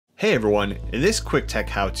Hey everyone, in this quick tech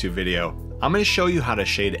how-to video, I'm going to show you how to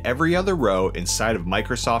shade every other row inside of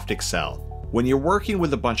Microsoft Excel. When you're working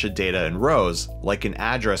with a bunch of data in rows, like an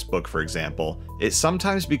address book for example, it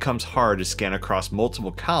sometimes becomes hard to scan across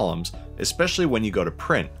multiple columns, especially when you go to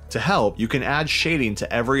print. To help, you can add shading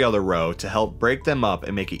to every other row to help break them up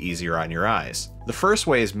and make it easier on your eyes. The first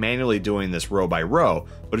way is manually doing this row by row,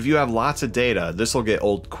 but if you have lots of data, this will get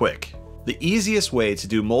old quick. The easiest way to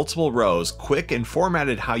do multiple rows quick and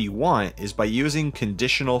formatted how you want is by using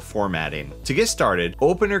conditional formatting. To get started,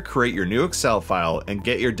 open or create your new Excel file and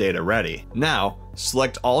get your data ready. Now,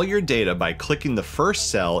 select all your data by clicking the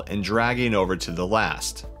first cell and dragging over to the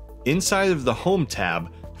last. Inside of the Home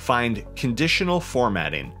tab, find Conditional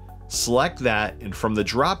Formatting. Select that and from the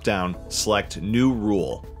drop-down, select New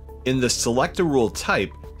Rule. In the Select a Rule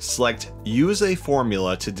type, select Use a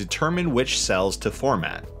Formula to determine which cells to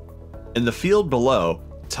format. In the field below,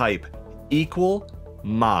 type equal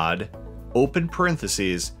mod, open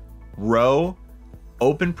parentheses, row,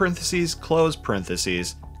 open parentheses, close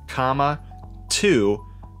parentheses, comma, 2,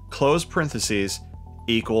 close parentheses,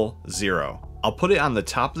 equal 0. I'll put it on the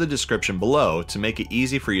top of the description below to make it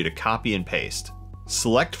easy for you to copy and paste.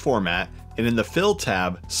 Select Format, and in the Fill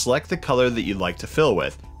tab, select the color that you'd like to fill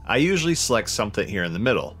with. I usually select something here in the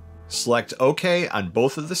middle. Select OK on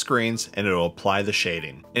both of the screens and it'll apply the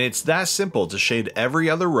shading. And it's that simple to shade every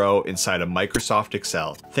other row inside of Microsoft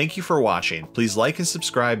Excel. Thank you for watching. Please like and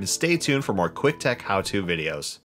subscribe and stay tuned for more quick tech how-to videos.